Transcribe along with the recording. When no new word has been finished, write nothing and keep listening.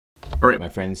All right, my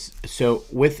friends. So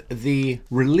with the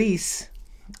release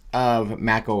of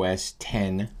macOS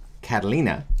 10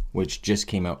 Catalina, which just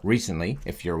came out recently,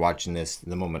 if you're watching this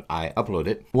the moment I upload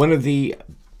it, one of the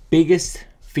biggest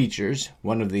features,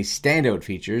 one of the standout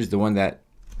features, the one that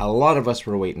a lot of us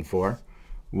were waiting for,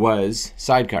 was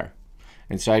SideCar.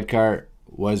 And SideCar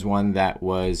was one that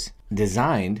was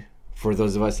designed for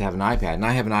those of us that have an iPad. And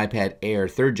I have an iPad Air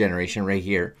 3rd generation right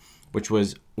here, which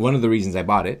was one of the reasons I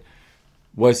bought it,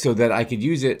 was so that I could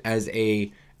use it as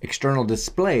a external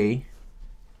display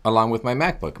along with my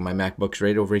MacBook. My MacBook's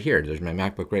right over here. There's my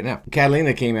MacBook right now.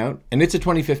 Catalina came out, and it's a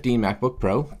 2015 MacBook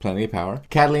Pro, plenty of power.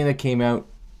 Catalina came out,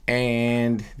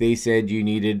 and they said you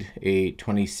needed a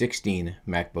 2016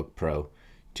 MacBook Pro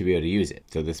to be able to use it.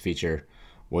 So this feature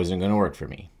wasn't going to work for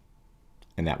me,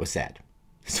 and that was sad.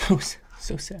 So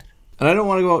sad. And I don't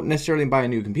want to go out necessarily and buy a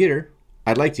new computer.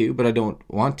 I'd like to, but I don't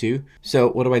want to. So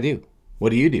what do?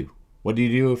 What do you do? What do you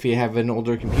do if you have an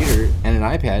older computer and an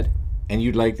iPad and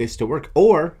you'd like this to work?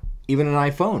 Or even an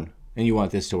iPhone and you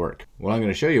want this to work? Well, I'm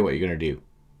going to show you what you're going to do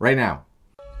right now.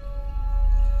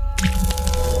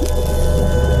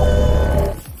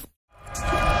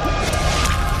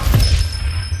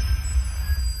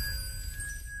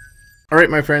 All right,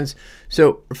 my friends.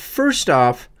 So first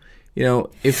off, you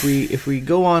know, if we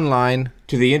go online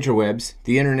to the interwebs,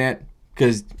 the internet,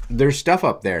 because there's stuff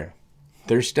up there.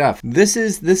 There's stuff. This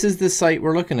is the site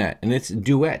we're looking at, and it's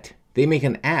Duet. They make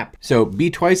an app. So be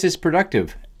twice as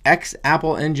productive.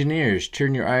 Ex-Apple engineers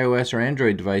turn your iOS or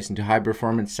Android device into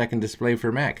high-performance second display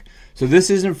for Mac. So this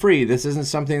isn't free. This isn't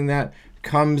something that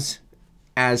comes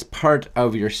as part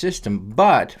of your system.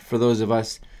 But for those of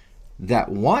us that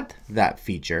want that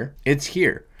feature, it's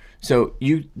here. So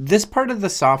this part of the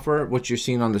software, what you're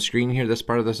seeing on the screen here, this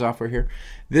part of the software here,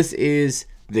 this is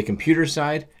the computer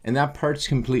side, and that part's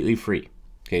completely free.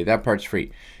 Okay, that part's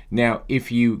free. Now, if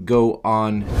you go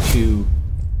on to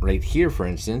right here, for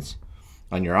instance,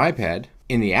 on your iPad,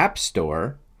 in the App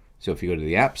Store, so if you go to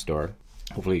the App Store,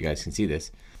 hopefully you guys can see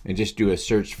this, and just do a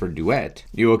search for Duet,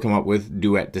 you will come up with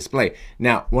Duet Display.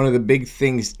 Now, one of the big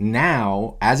things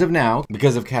now, as of now,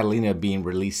 because of Catalina being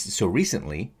released so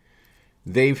recently,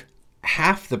 they've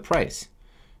halved the price.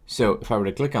 So if I were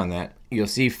to click on that, you'll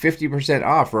see 50%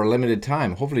 off for a limited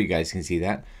time. Hopefully you guys can see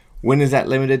that. When is that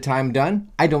limited time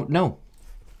done? I don't know.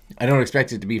 I don't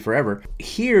expect it to be forever.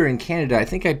 Here in Canada, I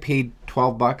think I paid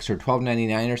 $12 or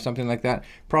 $12.99 or something like that.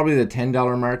 Probably the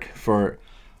 $10 mark for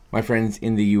my friends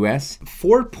in the US.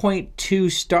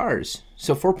 4.2 stars.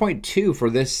 So 4.2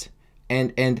 for this.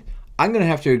 And I'm going to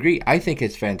have to agree. I think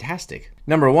it's fantastic.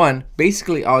 Number one,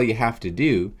 basically all you have to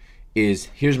do is,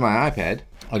 here's my iPad.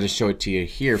 I'll just show it to you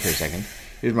here for a second.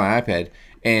 Here's my iPad,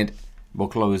 and we'll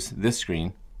close this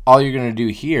screen. All you're going to do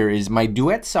here is my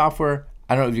Duet software.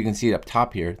 I don't know if you can see it up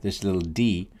top here, this little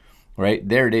D, right?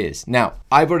 There it is. Now,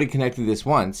 I've already connected this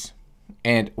once,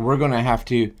 and we're going to have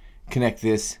to connect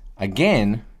this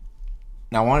again.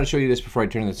 Now, I want to show you this before I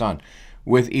turn this on,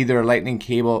 with either a lightning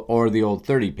cable or the old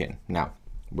 30 pin. Now,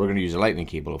 we're going to use a lightning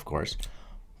cable, of course.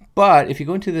 But if you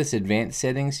go into this advanced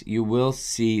settings, you will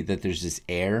see that there's this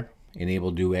Air,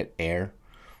 enable Duet Air,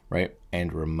 right?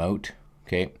 And remote,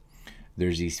 okay?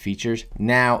 There's these features.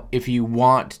 Now, if you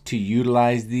want to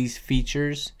utilize these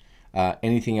features,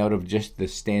 anything out of just the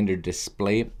standard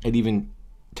display, it even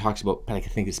talks about, like, I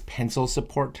think it's pencil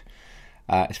support.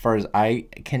 As far as I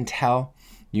can tell,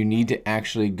 you need to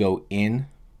actually go into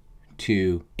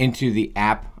the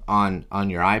app on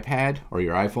your iPad or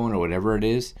your iPhone or whatever it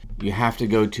is. You have to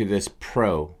go to this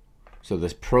Pro. So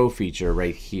this Pro feature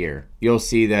right here, you'll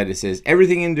see that it says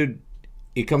everything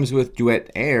it comes with Duet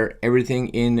Air, everything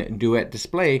in Duet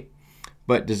Display,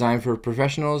 but designed for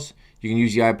professionals. You can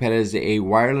use the iPad as a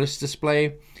wireless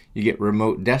display. You get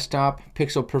remote desktop,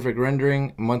 pixel perfect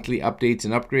rendering, monthly updates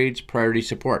and upgrades, priority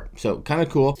support. So kind of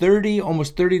cool.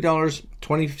 Almost $30,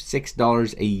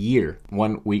 $26 a year,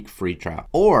 1 week free trial.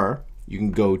 Or you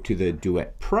can go to the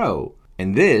Duet Pro,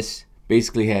 and this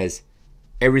basically has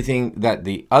everything that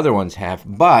the other ones have,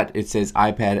 but it says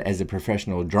iPad as a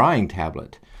professional drawing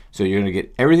tablet. So you're going to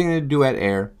get everything in the Duet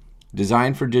Air,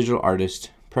 designed for digital artists,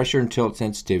 pressure and tilt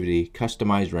sensitivity,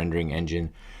 customized rendering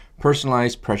engine,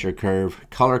 personalized pressure curve,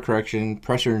 color correction,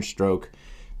 pressure and stroke,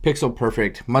 pixel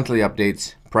perfect, monthly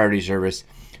updates, priority service,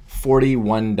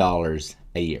 $41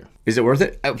 a year. Is it worth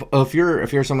it? If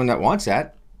you're someone that wants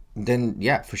that, then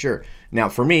yeah, for sure. Now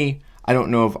for me, I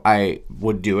don't know if I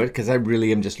would do it because I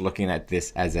really am just looking at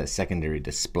this as a secondary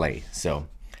display. So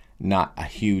not a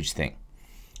huge thing.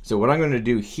 So what I'm going to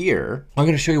do here, I'm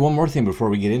going to show you one more thing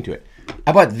before we get into it.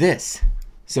 How about this?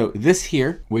 So this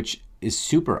here, which is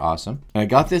super awesome. And I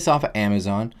got this off of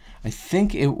Amazon. I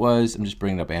think it was, I'm just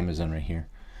bringing up Amazon right here.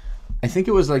 I think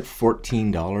it was like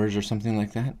 $14 or something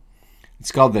like that.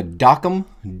 It's called the Docom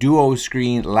Duo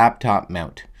Screen Laptop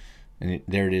Mount. And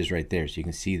there it is right there. So you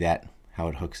can see that, how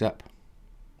it hooks up,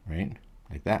 right?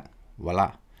 Like that,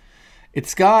 voila.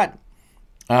 It's got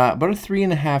about a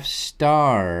 3.5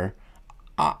 star.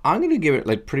 I'm gonna give it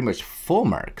like pretty much full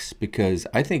marks because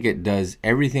I think it does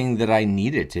everything that I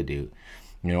need it to do.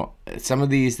 You know, some of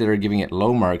these that are giving it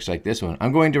low marks like this one,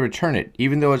 I'm going to return it.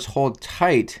 Even though it's hold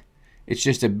tight, it's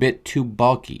just a bit too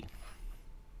bulky.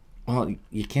 Well,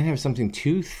 you can't have something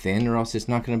too thin or else it's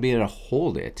not gonna be able to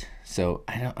hold it. So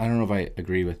I don't know if I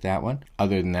agree with that one.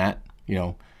 Other than that, you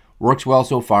know, works well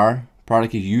so far.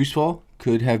 Product is useful,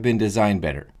 could have been designed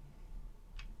better.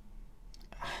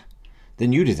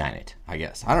 Then you design it, I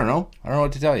guess. I don't know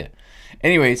what to tell you.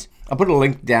 Anyways, I'll put a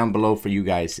link down below for you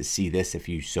guys to see this if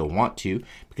you so want to,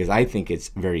 because I think it's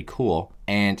very cool.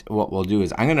 And what we'll do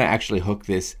is I'm gonna actually hook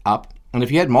this up. And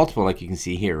if you had multiple, like you can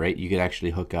see here, right, you could actually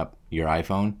hook up your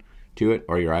iPhone to it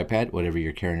or your iPad, whatever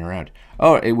you're carrying around.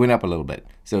 Oh, it went up a little bit.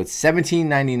 So it's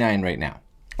 $17.99 right now.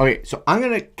 Okay, so I'm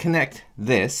gonna connect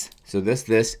this, so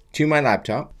this to my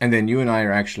laptop, and then you and I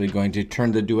are actually going to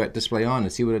turn the Duet Display on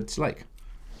and see what it's like.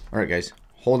 All right, guys,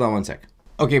 hold on one sec.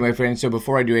 Okay, my friends, so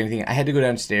before I do anything, I had to go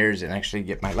downstairs and actually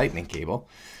get my lightning cable.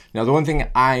 Now, the one thing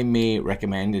I may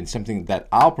recommend, and something that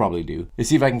I'll probably do, is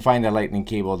see if I can find a lightning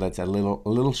cable that's a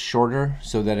little shorter,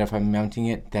 so that if I'm mounting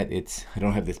it, that I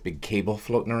don't have this big cable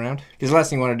floating around. Because the last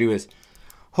thing you want to do is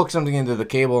hook something into the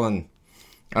cable and,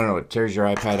 I don't know, it tears your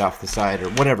iPad off the side or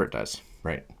whatever it does,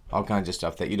 right? All kinds of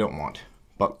stuff that you don't want.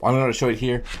 But I'm going to show it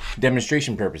here for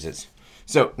demonstration purposes.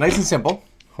 So, nice and simple.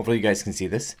 Hopefully you guys can see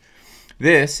this.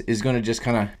 This is going to just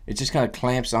kind of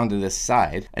clamps onto this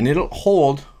side, and it'll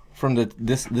hold from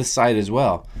this side as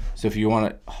well. So if you want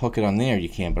to hook it on there, you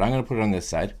can, but I'm going to put it on this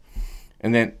side.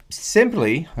 And then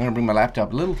simply, I'm going to bring my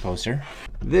laptop a little closer.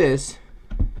 This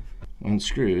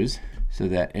unscrews so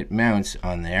that it mounts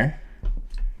on there,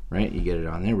 right? You get it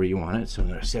on there where you want it. So I'm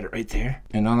going to set it right there.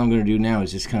 And all I'm going to do now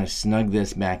is just kind of snug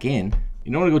this back in.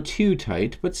 You don't want to go too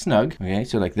tight, but snug. Okay,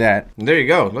 so like that. And there you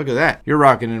go. Look at that. You're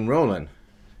rocking and rolling.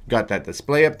 Got that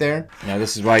display up there. Now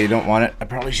this is why you don't want it. I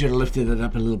probably should have lifted it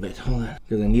up a little bit. Hold on.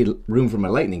 Because I need room for my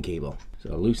lightning cable.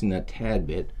 So I'll loosen that tad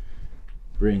bit.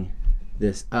 Bring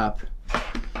this up.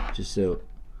 Just so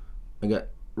I got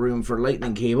room for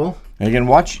lightning cable. And again,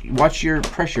 watch your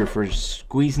pressure for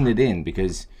squeezing it in,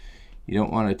 because you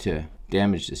don't want it to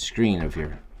damage the screen of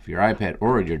your iPad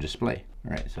or your display.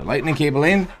 All right, so lightning cable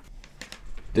in.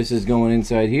 This is going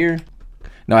inside here.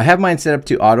 Now I have mine set up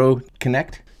to auto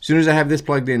connect. As soon as I have this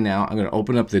plugged in now, I'm going to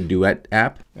open up the Duet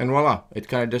app, and voila, it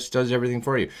kind of just does everything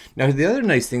for you. Now the other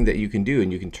nice thing that you can do,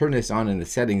 and you can turn this on in the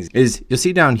settings, is you'll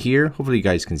see down here, hopefully you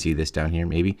guys can see this down here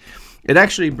maybe, it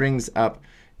actually brings up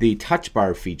the touch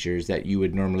bar features that you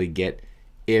would normally get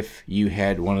if you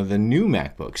had one of the new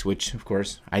MacBooks, which of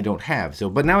course I don't have. So,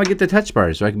 but now I get the touch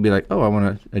bar, so I can be like, oh, I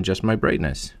want to adjust my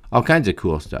brightness. All kinds of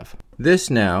cool stuff.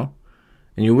 This now,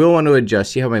 and you will want to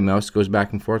adjust. See how my mouse goes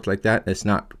back and forth like that? It's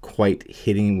not quite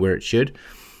hitting where it should.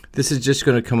 This is just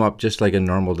going to come up just like a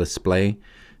normal display.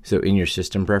 So in your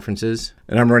system preferences.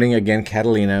 And I'm running again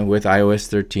Catalina with iOS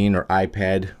 13 or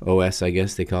iPad OS, I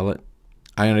guess they call it.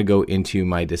 I'm going to go into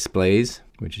my displays,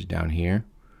 which is down here.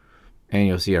 And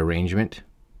you'll see arrangement.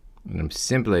 And I'm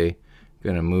simply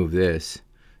going to move this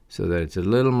so that it's a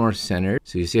little more centered.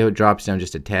 So you see how it drops down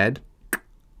just a tad?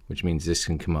 Which means this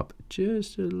can come up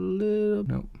just a little.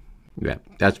 Nope. Yeah,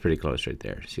 that's pretty close right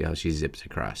there. See how she zips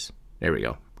across. There we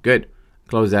go. Good.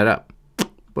 Close that up.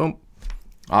 Boom.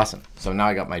 Awesome. So now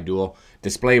I got my dual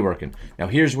display working. Now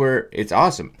here's where it's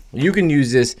awesome. You can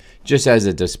use this just as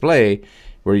a display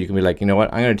where you can be like, you know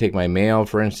what? I'm going to take my mail,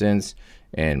 for instance,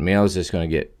 and mail is just going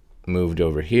to get moved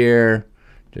over here.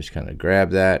 Just kind of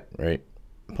grab that, right?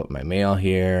 Put my mail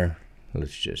here.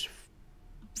 Let's just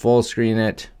full screen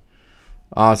it.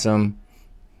 Awesome.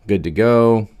 Good to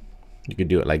go. You could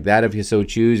do it like that if you so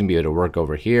choose and be able to work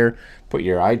over here. Put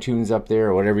your iTunes up there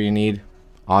or whatever you need.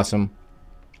 Awesome.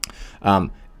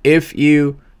 If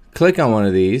you click on one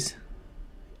of these,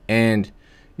 and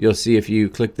you'll see if you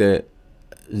click the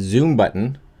zoom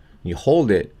button, you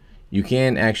hold it, you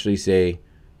can actually say,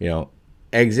 you know,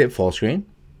 exit full screen.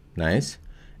 Nice.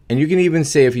 And you can even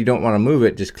say, if you don't want to move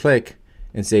it, just click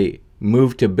and say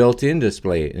move to built-in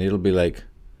display, and it'll be like,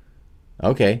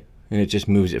 okay, and it just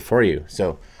moves it for you.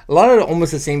 So a lot of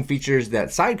almost the same features that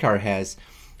SideCar has,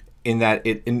 in that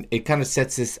it kind of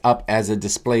sets this up as a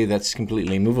display that's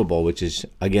completely movable, which is,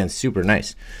 again, super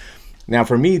nice. Now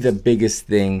for me, the biggest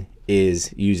thing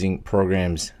is using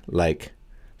programs like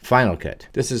Final Cut.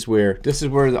 This is where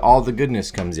all the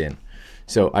goodness comes in.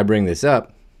 So I bring this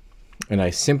up and I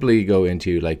simply go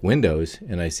into like Windows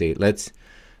and I say let's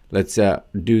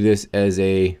do this as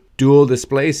a dual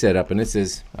display setup, and it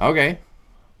says okay,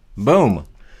 boom.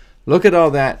 Look at all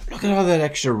that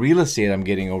extra real estate I'm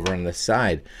getting over on the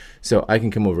side. So I can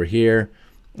come over here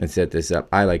and set this up.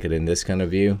 I like it in this kind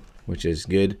of view, which is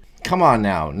good. Come on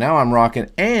now I'm rocking.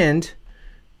 And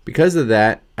because of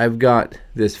that, I've got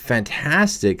this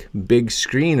fantastic big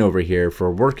screen over here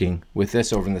for working with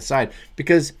this over on the side,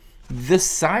 because this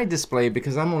side display,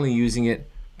 because I'm only using it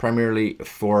primarily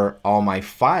for all my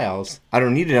files, I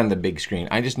don't need it on the big screen.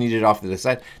 I just need it off to the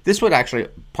side. This would actually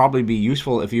probably be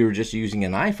useful if you were just using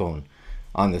an iPhone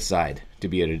on the side to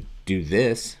be able to do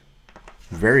this.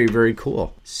 Very, very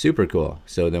cool. Super cool.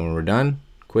 So then when we're done,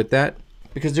 quit that.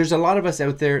 Because there's a lot of us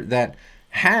out there that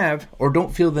have or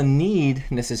don't feel the need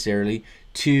necessarily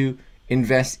to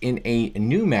invest in a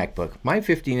new MacBook. My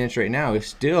 15-inch right now is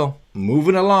still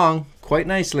moving along quite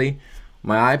nicely.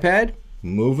 My iPad,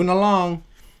 moving along.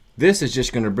 This is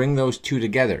just going to bring those two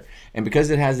together. And because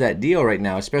it has that deal right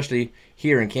now, especially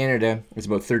here in Canada, it's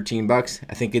about 13 bucks.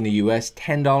 I think in the US,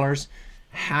 $10,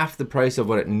 half the price of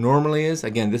what it normally is.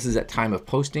 Again, this is at time of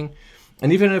posting.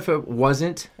 And even if it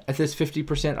wasn't at this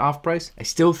 50% off price, I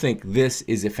still think this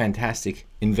is a fantastic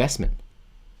investment,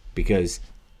 because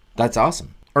that's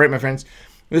awesome. All right, my friends,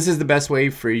 this is the best way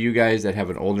for you guys that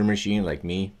have an older machine like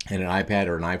me and an iPad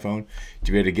or an iPhone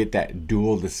to be able to get that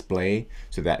dual display,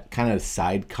 so that kind of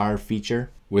sidecar feature,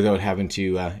 without having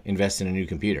to invest in a new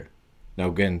computer. Now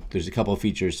again, there's a couple of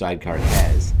features SideCar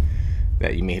has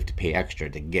that you may have to pay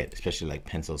extra to get, especially like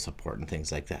pencil support and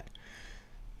things like that.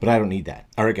 But I don't need that.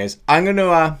 All right, guys, I'm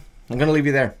gonna leave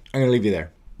you there. I'm gonna leave you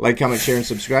there. Like, comment, share, and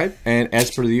subscribe. And as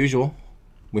per the usual,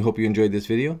 we hope you enjoyed this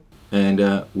video,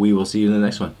 and we will see you in the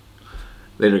next one.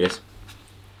 Later, guys.